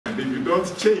if you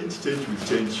don't change, change will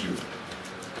change you.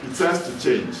 It's us to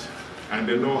change and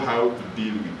know how to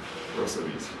deal with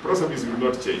prosopis. Prosopis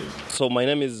will not change. So my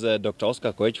name is Dr.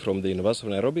 Oscar Koech from the University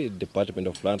of Nairobi, Department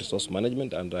of Land Resource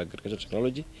Management and Agricultural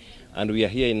Technology. And we are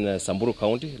here in Samburu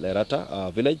County,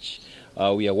 Lerata village.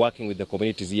 We are working with the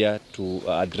communities here to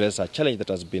address a challenge that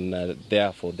has been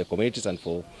there for the communities and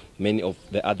for many of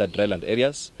the other dryland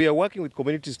areas. We are working with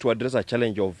communities to address a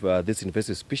challenge of this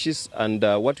invasive species, and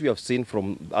what we have seen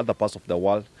from other parts of the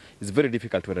world is very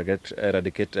difficult to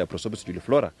eradicate prosopis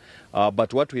juliflora.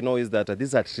 But what we know is that this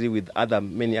is a tree with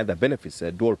many other benefits,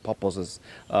 dual purposes,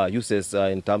 uses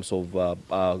in terms of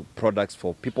products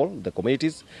for people, the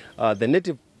communities. The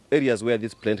native areas where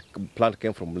this plant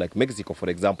came from, like Mexico, for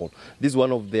example, this is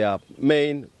one of their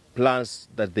main plants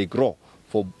that they grow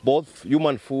for both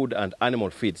human food and animal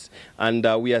feeds. And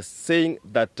we are saying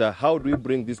that how do we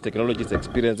bring these technologies,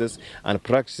 experiences and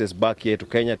practices back here to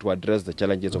Kenya to address the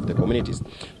challenges of the communities.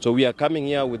 So we are coming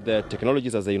here with the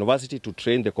technologies as a university to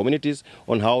train the communities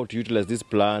on how to utilize this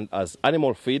plant as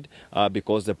animal feed,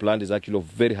 because the plant is actually of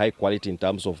very high quality in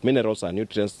terms of minerals and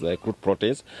nutrients, crude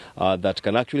proteins, that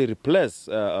can actually replace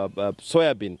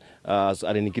soybean as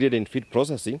an ingredient in feed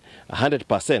processing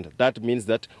 100%. That means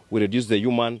that we reduce the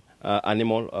human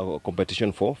animal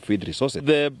competition for feed resources.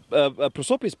 The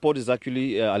prosopis pod is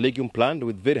actually a legume plant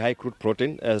with very high crude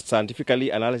protein.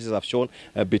 Scientifically, analysis have shown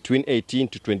between 18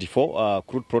 to 24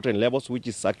 crude protein levels, which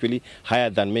is actually higher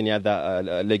than many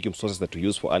other legume sources that we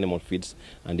use for animal feeds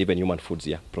and even human foods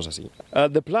here processing.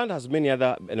 The plant has many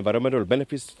other environmental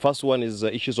benefits. First one is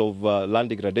issues of land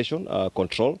degradation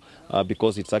control,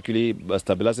 because it actually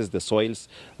stabilizes the soils,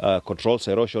 controls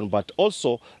erosion, but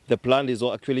also the plant is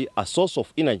actually a source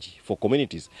of energy for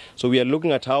communities. So we are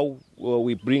looking at how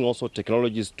we bring also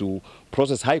technologies to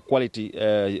process high quality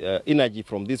energy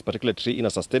from this particular tree in a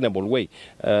sustainable way,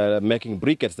 making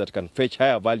briquettes that can fetch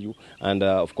higher value and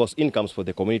of course incomes for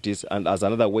the communities, and as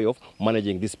another way of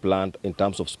managing this plant in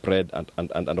terms of spread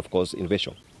and of course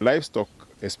invention. Livestock,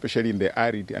 especially in the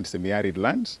arid and semi-arid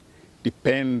lands,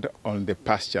 depend on the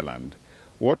pasture land.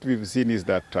 What we've seen is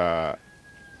that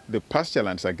the pasture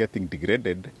lands are getting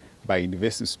degraded by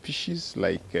invasive species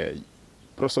like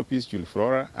prosopis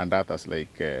juliflora and others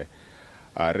like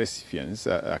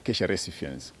acacia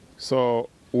recipiens. So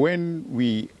when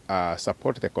we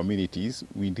support the communities,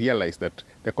 we realize that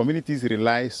the communities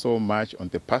rely so much on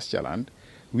the pasture land,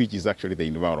 which is actually the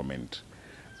environment.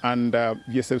 And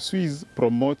VSF Suisse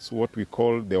promotes what we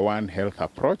call the One Health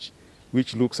approach,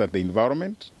 which looks at the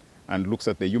environment and looks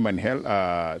at the human health,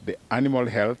 the animal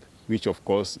health, which of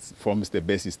course forms the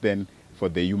basis then for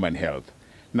the human health.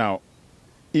 Now,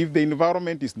 if the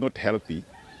environment is not healthy,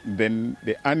 then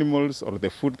the animals or the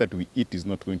food that we eat is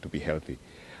not going to be healthy.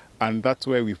 And that's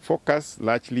where we focus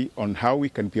largely on how we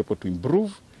can be able to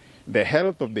improve the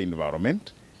health of the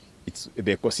environment.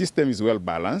 The ecosystem is well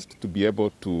balanced to be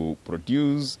able to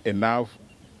produce enough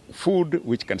food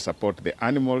which can support the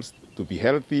animals to be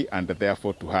healthy and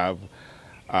therefore to have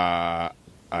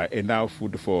enough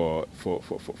food for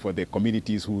the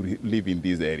communities who live in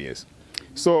these areas.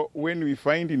 So when we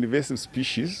find invasive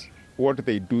species, what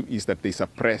they do is that they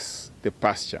suppress the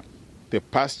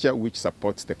pasture which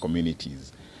supports the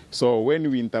communities. So when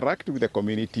we interact with the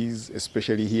communities,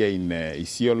 especially here in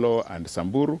Isiolo and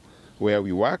Samburu, where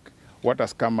we work, what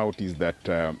has come out is that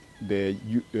the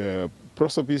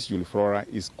prosopis juliflora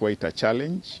is quite a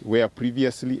challenge, where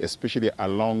previously, especially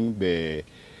along the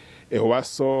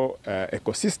Ewaso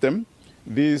ecosystem,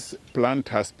 this plant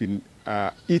has been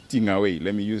eating away,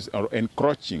 or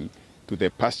encroaching to the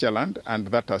pasture land, and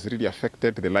that has really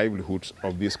affected the livelihoods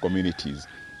of these communities.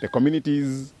 The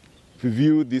communities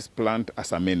view this plant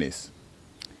as a menace.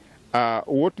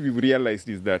 What we've realized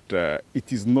is that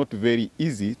it is not very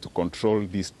easy to control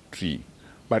this tree,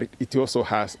 but it also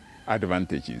has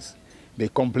advantages. They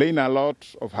complain a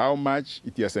lot of how much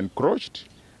it has encroached,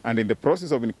 and in the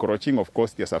process of encroaching, of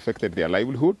course, it has affected their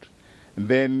livelihood.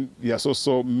 Then it has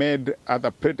also made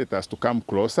other predators to come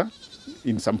closer.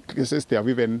 In some cases, they have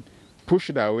even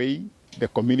pushed away the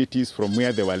communities from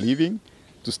where they were living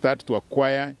to start to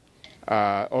acquire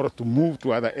or to move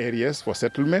to other areas for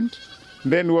settlement.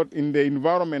 Then in the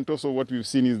environment also what we've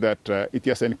seen is that it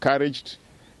has encouraged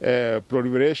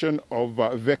proliferation of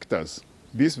vectors.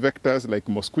 These vectors like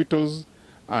mosquitoes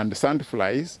and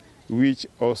sandflies, which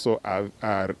also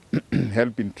are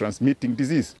helping transmitting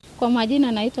disease. Kwa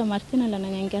majina naitwa Martina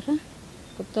Lananyangera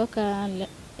kutoka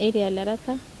area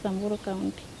Lerata, Samburu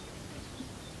County.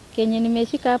 Kenye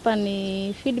nimeshika hapa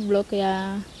ni feed block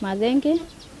ya mazenge,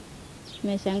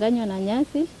 imechanganywa na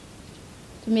nyasi.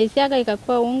 Tumesiaga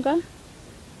ikakuwa unga,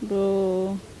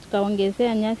 ndo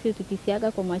tukaongezea nyasi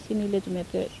tukisiaga kwa mashini ile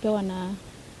tumepewa na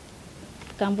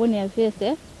kampuni ya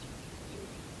VSF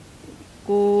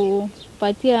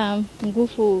kupatia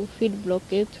nguvu feed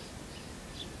block yetu.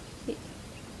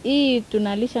 Hii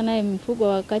tunalisha naye mifugo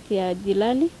wakati ya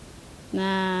jilali,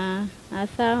 na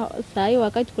hasa saa hii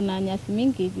wakati kuna nyasi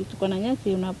mingi, tuko na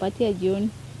nyasi unapatia jioni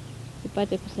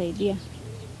ipate kusaidia.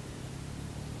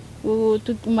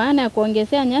 Maana ya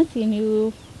kuongezea nyasi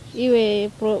ni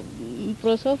iwe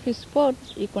prosopis sport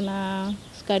iko na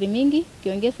sukari mingi,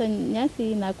 kiongeza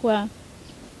nyasi inakuwa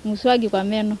mswagi kwa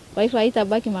meno. Kwa hivyo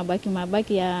haitabaki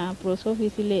mabaki ya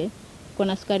prosopis ile iko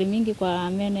na sukari mingi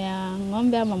kwa meno ya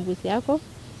ng'ombe ama mbuzi yako.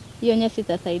 Hiyo nyasi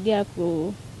itasaidia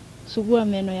kusugua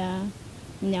meno ya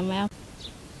mnyama yako.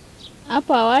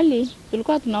 Hapo awali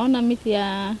tulikuwa tunaona miti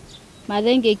ya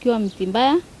madhenge ikiwa mti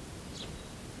mbaya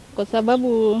kwa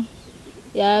sababu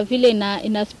ya vile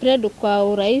ina spread kwa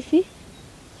urahisi.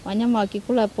 Wanyama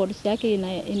wakikula pods yake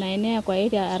inaenea kwa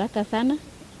area haraka sana,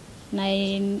 na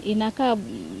inakaa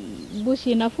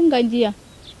bushi, inafunga njia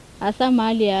hasa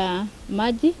mahali ya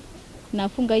maji,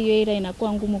 inafunga hiyo area,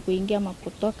 inakuwa ngumu kuingia ama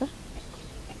kutoka.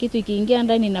 Kitu ikiingia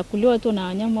ndani inakuliwa tu na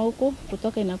wanyama huko,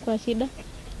 kutoka inakuwa shida.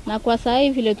 Na kwa sasa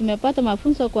hivi vile tumepata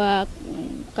mafunzo kwa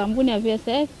kampuni ya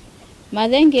VSF,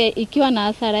 madhenge ikiwa na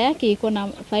hasara yake iko na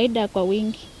faida kwa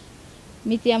wingi.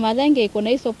 Miti ya madhenge iko na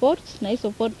hii support, na hii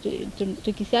support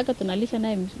tukisiaga tunalisha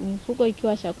naye mfugo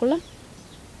ikiwa chakula.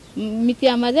 Miti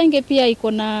ya madhenge pia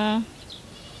iko na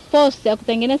post ya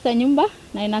kutengeneza nyumba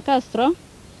na inakaa strong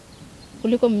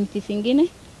kuliko miti zingine.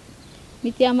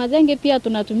 Miti ya madhenge pia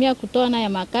tunatumia kutoa naye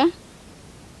makaa.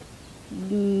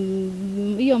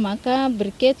 Hiyo makaa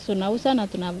briquettes unauza na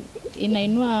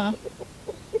inainua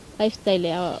lifestyle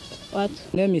ya watu.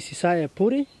 Name is Isiolo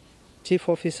Puri, Chief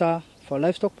Officer for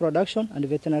Livestock Production and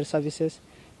Veterinary Services,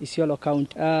 Isiolo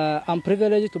County. I'm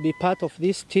privileged to be part of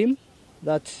this team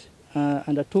that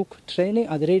undertook training,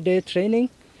 a 3-day training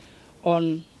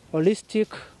on holistic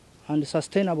and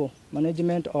sustainable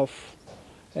management of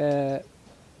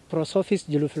prosopis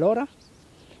juliflora.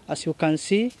 As you can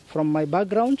see from my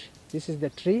background, this is the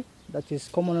tree that is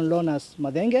commonly known as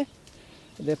madenge,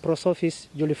 the prosopis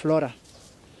juliflora.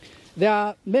 There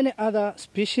are many other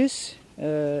species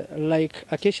like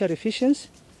Acacia reficiens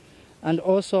and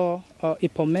also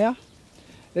Ipomea.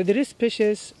 The three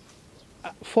species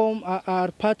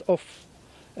are part of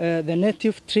the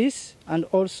native trees and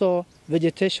also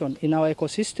vegetation in our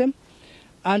ecosystem.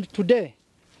 And today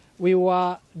we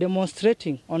were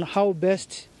demonstrating on how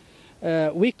best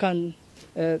we can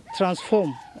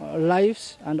transform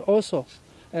lives and also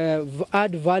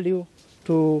add value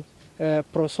to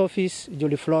prosopis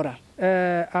juliflora.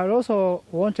 I also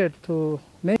wanted to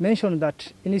mention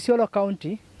that in Isiolo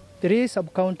County, 3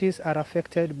 sub-counties are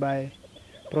affected by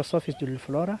prosopis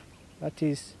juliflora, that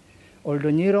is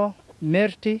Oldonyiro,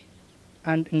 Merti,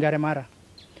 and Ngaremara.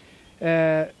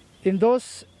 In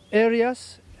those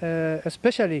areas,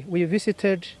 especially we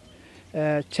visited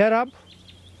Cherab,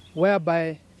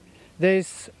 whereby there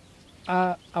is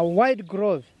a wide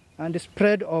growth and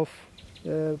spread of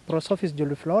prosopis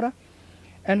juliflora,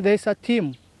 and there is a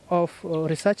team of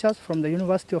researchers from the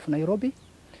University of Nairobi,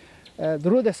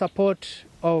 through the support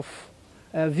of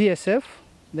VSF,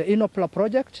 the Inopla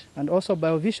project, and also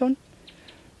BioVision,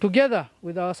 together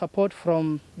with our support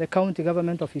from the county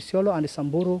government of Isiolo and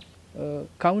Samburu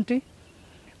County.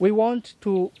 We want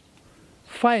to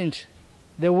find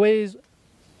the ways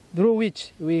through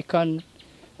which we can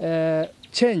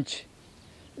change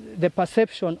the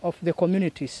perception of the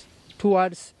communities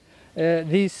towards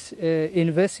this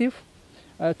invasive,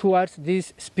 towards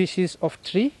this species of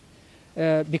tree,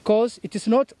 because it is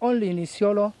not only in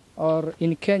Isiolo or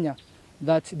in Kenya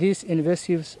that these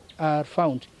invasives are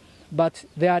found, but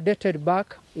they are dated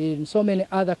back in so many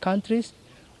other countries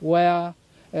where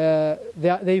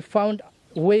they found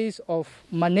ways of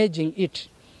managing it.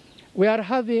 We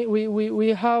have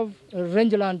a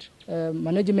rangeland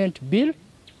management bill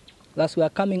that we are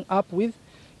coming up with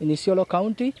in Isiolo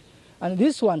County, and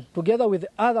this one, together with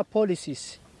other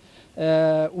policies,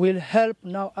 will help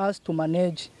now us to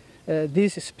manage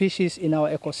these species in our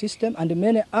ecosystem and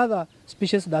many other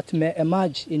species that may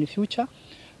emerge in the future,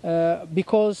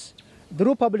 because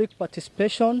through public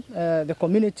participation, the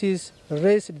communities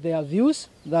raised their views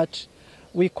that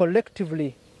we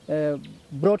collectively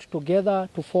brought together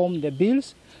to form the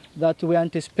bills that we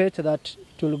anticipate that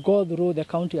it will go through the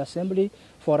county assembly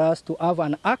for us to have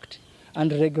an act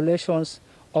and regulations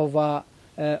over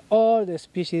all the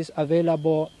species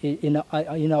available in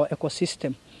our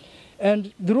ecosystem.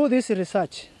 And through this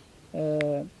research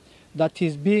that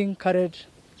is being carried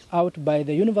out by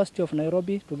the University of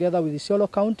Nairobi together with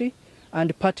Isiolo County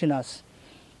and partners.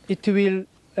 It will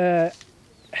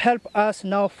help us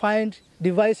now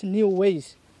devise new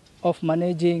ways of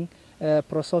managing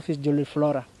prosopis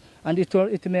juliflora. And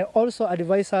it may also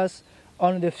advise us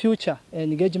on the future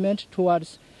engagement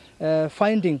towards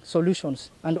finding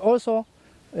solutions, and also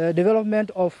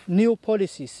development of new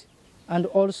policies and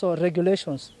also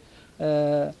regulations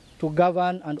to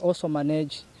govern and also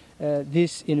manage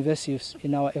these invasives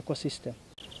in our ecosystem.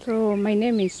 So my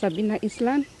name is Sabina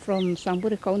Islan from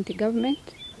Samburu County Government.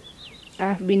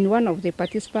 I've been one of the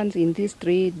participants in this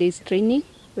 3 days training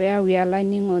where we are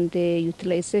learning on the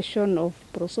utilization of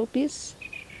prosopis.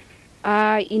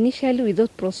 Initially we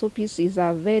thought prosopis is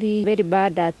a very, very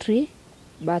bad tree,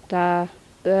 but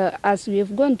as we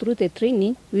have gone through the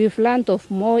training, we've learned of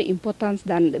more importance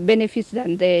than benefits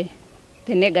than the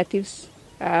negatives,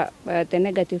 the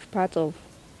negative part of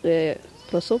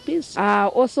prosopis.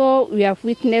 Also, we have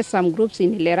witnessed some groups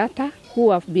in Lerata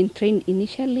who have been trained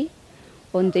initially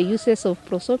on the uses of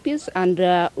prosopis, and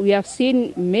we have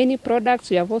seen many products.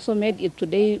 We have also made it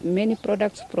today many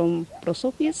products from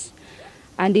prosopis,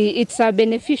 and it's a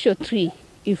beneficial tree.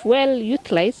 If well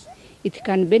utilized, it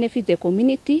can benefit the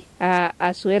community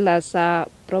as well as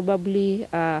probably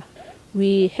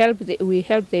we help the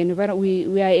environment.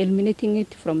 We are eliminating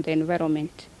it from the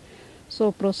environment.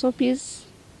 So prosopis,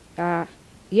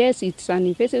 yes, it's an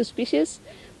invasive species,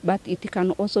 but it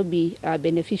can also be a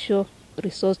beneficial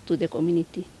resource to the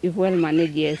community if well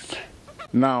managed. Yes.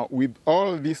 Now, with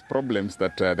all these problems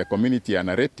that the community are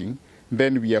narrating,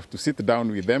 then we have to sit down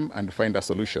with them and find a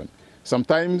solution.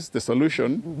 Sometimes the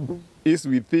solution is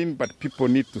within, but people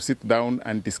need to sit down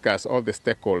and discuss all the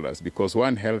stakeholders, because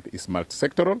One Health is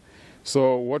multi-sectoral.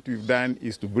 So what we've done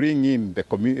is to bring in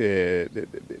the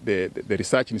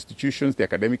research institutions, the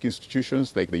academic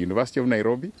institutions like the University of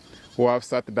Nairobi, who have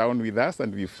sat down with us,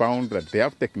 and we found that they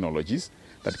have technologies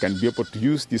that can be able to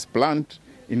use this plant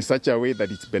in such a way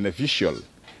that it's beneficial.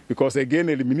 Because again,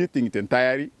 eliminating it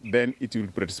entirely, then it will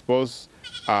predispose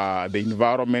the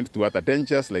environment to other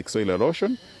dangers like soil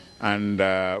erosion. And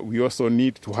we also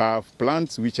need to have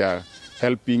plants which are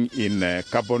helping in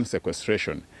carbon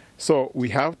sequestration. So we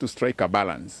have to strike a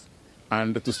balance.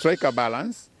 And to strike a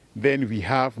balance, then we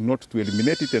have not to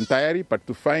eliminate it entirely, but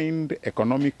to find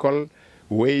economical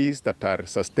ways that are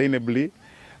sustainably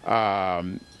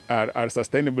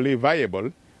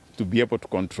viable to be able to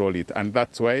control it. And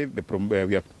that's why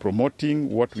we are promoting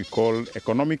what we call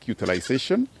economic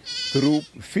utilization through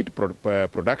feed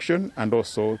production, and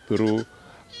also through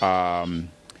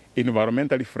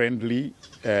environmentally friendly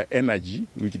energy,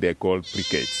 which they call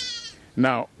briquettes.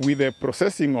 Now, with the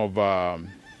processing of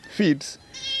feeds,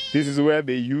 this is where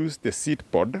they use the seed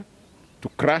pod to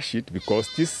crush it, because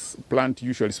this plant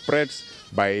usually spreads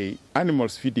by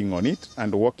animals feeding on it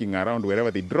and walking around.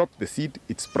 Wherever they drop the seed,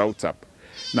 it sprouts up.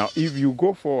 Now, if you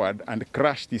go forward and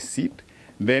crush this seed,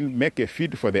 then make a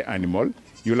feed for the animal,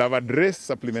 you'll have addressed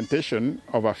supplementation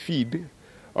of a feed,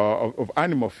 of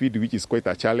animal feed, which is quite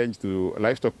a challenge to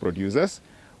livestock producers,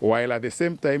 while at the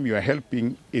same time you are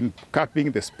helping in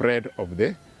capping the spread of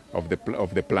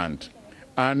the plant.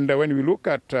 And when we look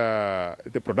at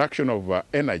the production of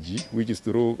energy, which is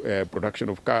through production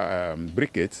of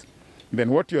briquettes, then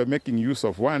what you are making use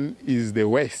of, one is the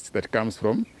waste that comes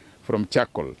from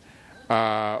charcoal,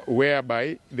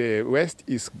 whereby the waste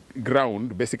is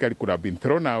ground, basically could have been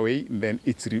thrown away, then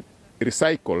it's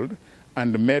recycled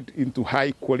and made into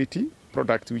high quality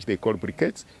products, which they call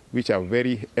briquettes, which are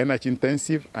very energy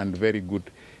intensive and very good.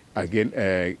 Again,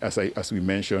 as we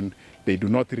mentioned, they do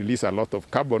not release a lot of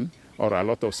carbon or a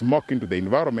lot of smoke into the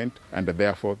environment, and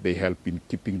therefore they help in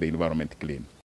keeping the environment clean.